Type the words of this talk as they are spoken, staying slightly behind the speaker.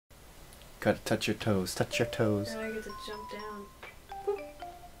Gotta touch your toes. Touch your toes. Now I get to jump down. Boop,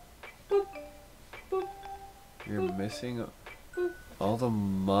 boop, boop, You're boop, missing boop. all the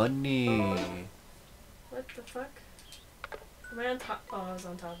money. What the fuck? Am I on top? Oh, I was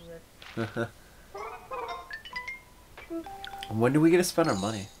on top of it. When do we get to spend our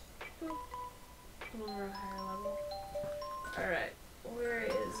money? When we're a higher level. Alright, where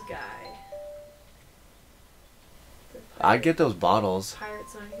is Guy? I get those bottles.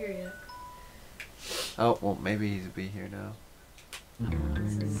 Pirate's not here yet. Oh, well, maybe he'll be here now.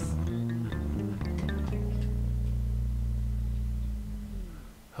 This is...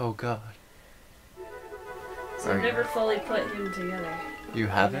 Oh God. So I've never fully put him together. You I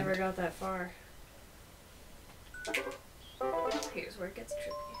haven't? never got that far. Here's where it gets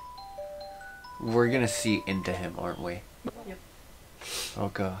trippy. We're gonna see into him, aren't we? Yep. Oh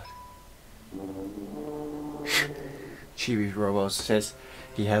God. Chibi Robo says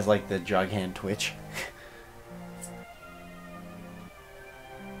he has like the jug hand twitch.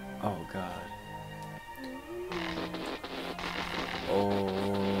 Oh God. Oh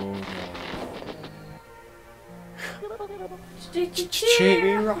no.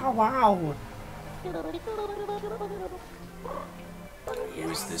 Chibi Robo.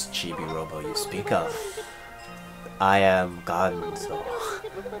 Who's this Chibi Robo you speak of? I am Gonzo.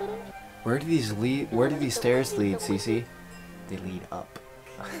 Where do these lead? Where do these stairs lead, Cece? They lead up.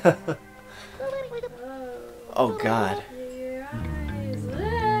 Oh God.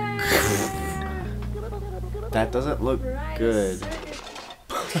 That doesn't look good.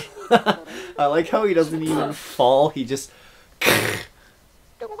 I like how he doesn't even fall. He just.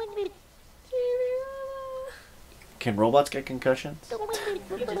 Can robots get concussions?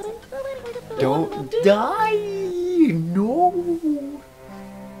 Don't die! No!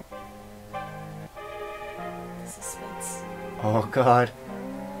 Suspense. Oh God.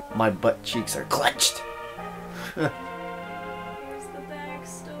 My butt cheeks are clenched. Here's the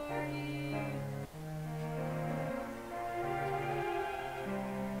backstory.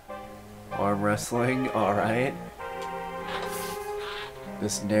 Arm wrestling, alright.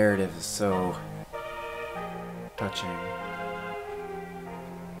 This narrative is so touching.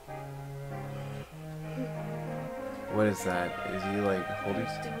 What is that? Is he like holding?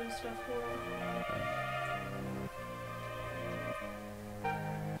 He's doing stuff for him.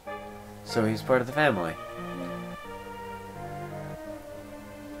 So he's part of the family.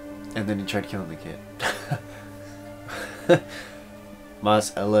 And then he tried killing the kid.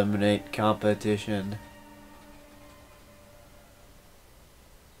 Must eliminate competition.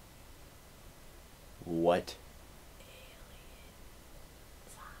 What?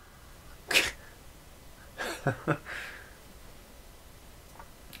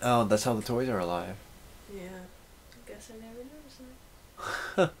 Oh, that's how the toys are alive. Yeah. I guess I never noticed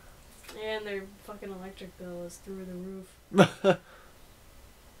that. And their fucking electric bill is through the roof.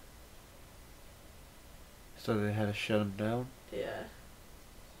 So they had to shut them down? Yeah.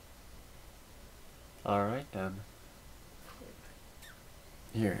 Alright then.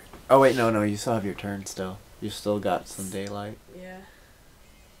 Here. Oh wait, no, you still have your turn still. You still got some daylight. Yeah.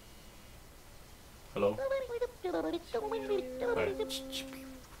 Hello?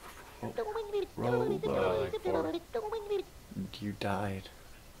 Robo. Like 4. You died.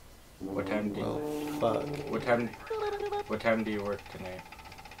 What time do you, Oh fuck. what time do you work tonight?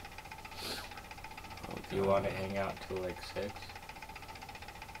 Oh, Do you want to hang out till like 6?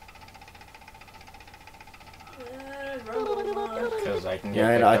 Because I can get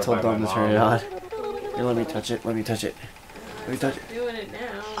Yeah, picked I up told by Dom my to turn it mom. on. Here, let me touch it. Let me touch it. Let me touch it. Doing it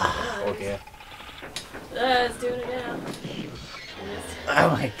now. Okay. It's doing it now. Oh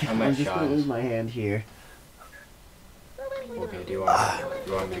my god. I'm I'm at just gonna Sean's. lose my hand here. Okay, do you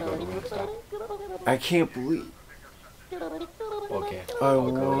want me to go to Wingstop? I can't believe. Okay. I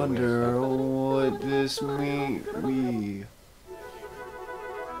I'll go to wonder Wingstop. what this means. Okay,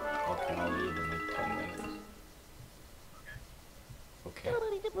 I'll leave in like 10 minutes. Okay.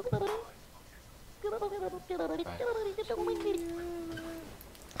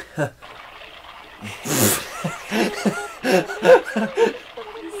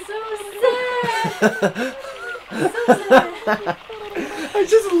 I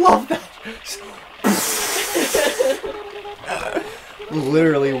just love that.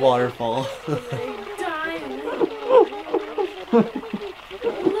 Literally waterfall.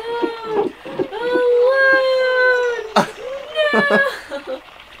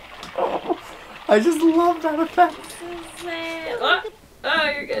 I just love that effect. Oh,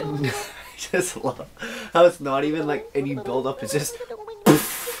 you're good. I just love how it's not even like any build up, it's just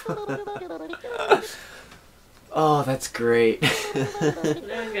Oh, that's great. Now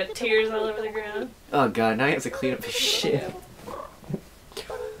he's got tears all over the ground. Oh god, now you have to clean up his shit.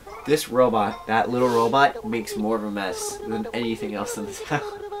 This robot, that little robot, makes more of a mess than anything else in this house.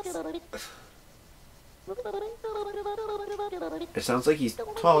 It sounds like he's... Yep.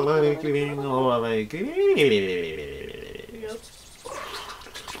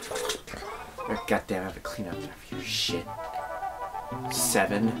 Goddamn, I have to clean up after your shit.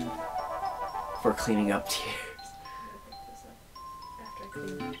 7 for cleaning up tears. After I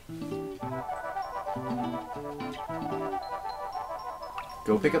clean.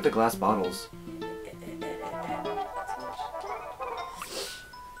 Go pick up the glass bottles.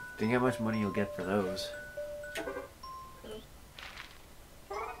 Think how much money you'll get for those.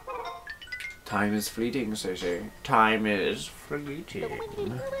 Time is fleeting, Sissy. Time is fleeting.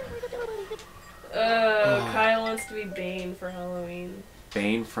 Kyle wants to be Bane for Halloween.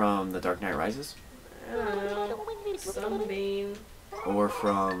 Bane from The Dark Knight Rises? I don't know. Some Bane. Or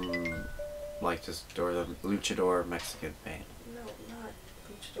from, like, just, or the luchador Mexican Bane. No,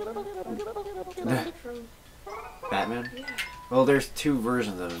 not Luchador. From Batman? yeah. Well, there's 2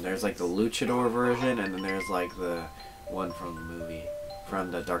 versions of him. There's, like, the luchador version, and then there's, like, the one from the movie,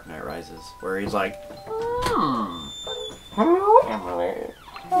 from The Dark Knight Rises, where he's like, hello, Emily.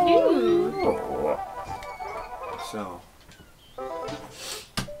 So,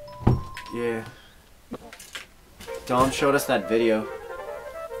 yeah. Dom showed us that video.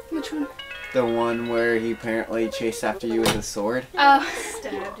 Which one? The one where he apparently chased after you with a sword. Oh.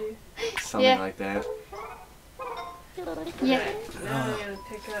 Stabbed you. Something Yeah. like that. Yeah. Now I'm gonna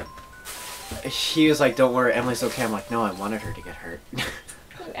pick up. He was like, don't worry, Emily's okay. I'm like, no, I wanted her to get hurt. You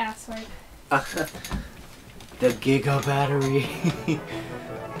asswipe. The Giga battery.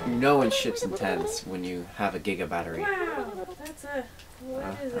 You know when shit's intense when you have a Giga battery. Wow, that's a.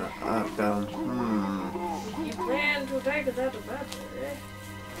 What is it? You plan to attack without a battery.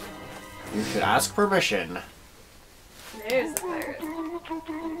 You should ask permission. There's the pirate. Thank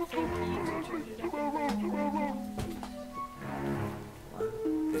you to charge it up.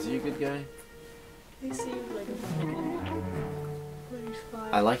 Is he a good guy? He seemed like a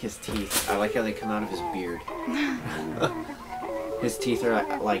I like his teeth. I like how they come out of his beard. His teeth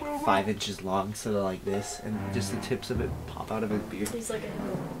are like 5 inches long, so they're like this, and just the tips of it pop out of his beard. He's like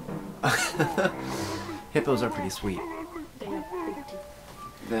a hippo. Hippos are pretty sweet. They have big teeth.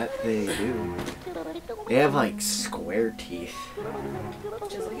 That they do. They have like square teeth.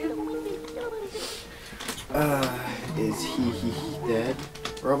 Just like him. Is he dead?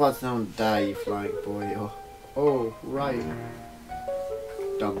 Robots don't die, you flying boy. Oh, right.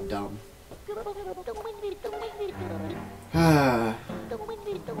 Dumb.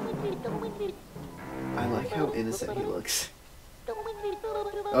 I like how innocent he looks.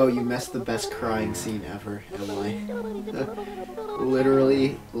 Oh, you messed the best crying scene ever, Emily.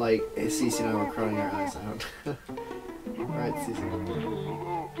 Literally, like, Cece and I were crying our eyes out. Right, Cece?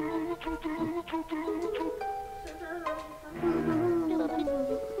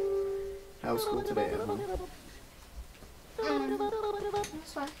 How was school today, Emily?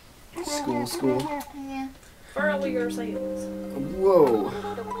 It's fine. School? Yeah. Furl your sails. Whoa! Can I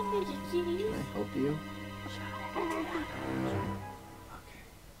help you? Okay.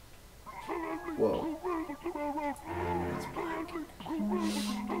 Whoa. It's black. Or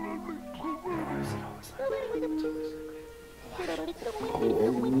is it always like that? It's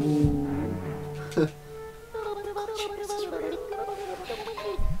always like that.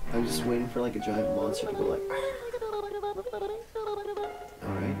 I'm just waiting for like a giant monster to go like.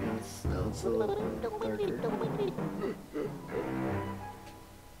 Alright, now it's a little darker.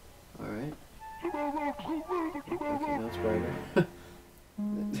 Alright. Okay, now it's brighter.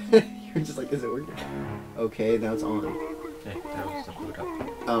 You're just like, is it working? Okay, now it's on. Hey, that was the boot up.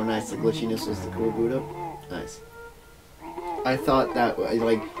 Oh, nice. The glitchiness was the cool boot up. Nice. I thought that,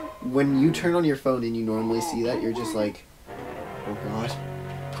 like, when you turn on your phone and you normally see that, you're just like, oh god.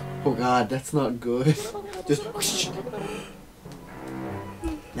 Oh god, that's not good. Just whoosh.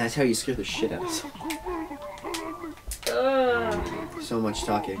 That's how you scare the shit out of someone. So much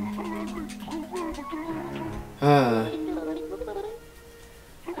talking. I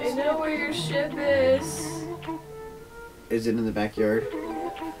know where your ship is. Is it in the backyard?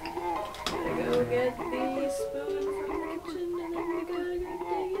 Gotta go get the spoon from the kitchen and then we gotta go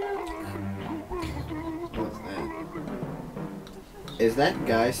dig it up. What's that? Is that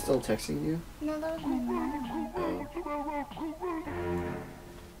guy still texting you? No, that was my mom. Oh.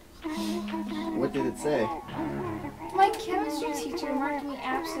 What did it say? My chemistry teacher marked me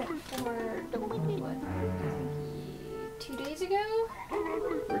absent for what? 2 days ago?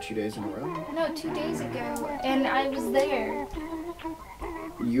 Or 2 days in a row? No, 2 days ago. And I was there.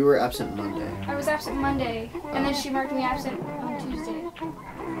 You were absent Monday. I was absent Monday. And then she marked me absent on Tuesday.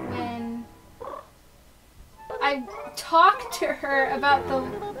 When I talked to her about the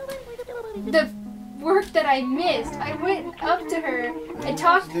work that I missed. I went up to her and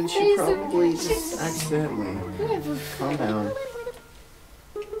talked. Then she probably just accidentally. Calm down.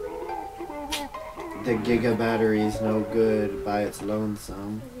 The Giga battery's no good by its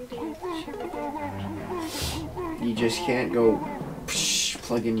lonesome. You just can't go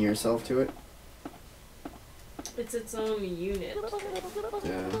plug in yourself to it. It's its own unit.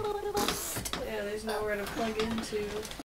 Yeah. Yeah, there's nowhere to plug into.